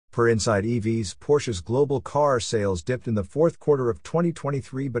Per Inside EVs, Porsche's global car sales dipped in the fourth quarter of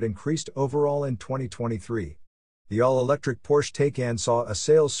 2023 but increased overall in 2023. The all-electric Porsche Taycan saw a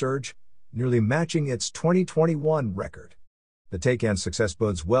sales surge, nearly matching its 2021 record. The Taycan's success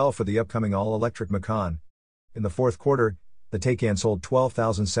bodes well for the upcoming all-electric Macan. In the fourth quarter, the Taycan sold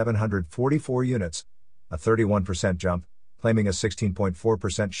 12,744 units, a 31% jump, claiming a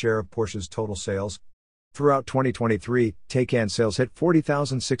 16.4% share of Porsche's total sales. Throughout 2023, Taycan sales hit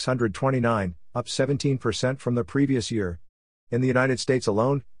 40,629, up 17% from the previous year. In the United States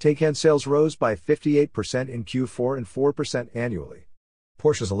alone, Taycan sales rose by 58% in Q4 and 4% annually.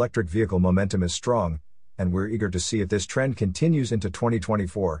 Porsche's electric vehicle momentum is strong, and we're eager to see if this trend continues into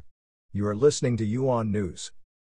 2024. You are listening to Yuan News.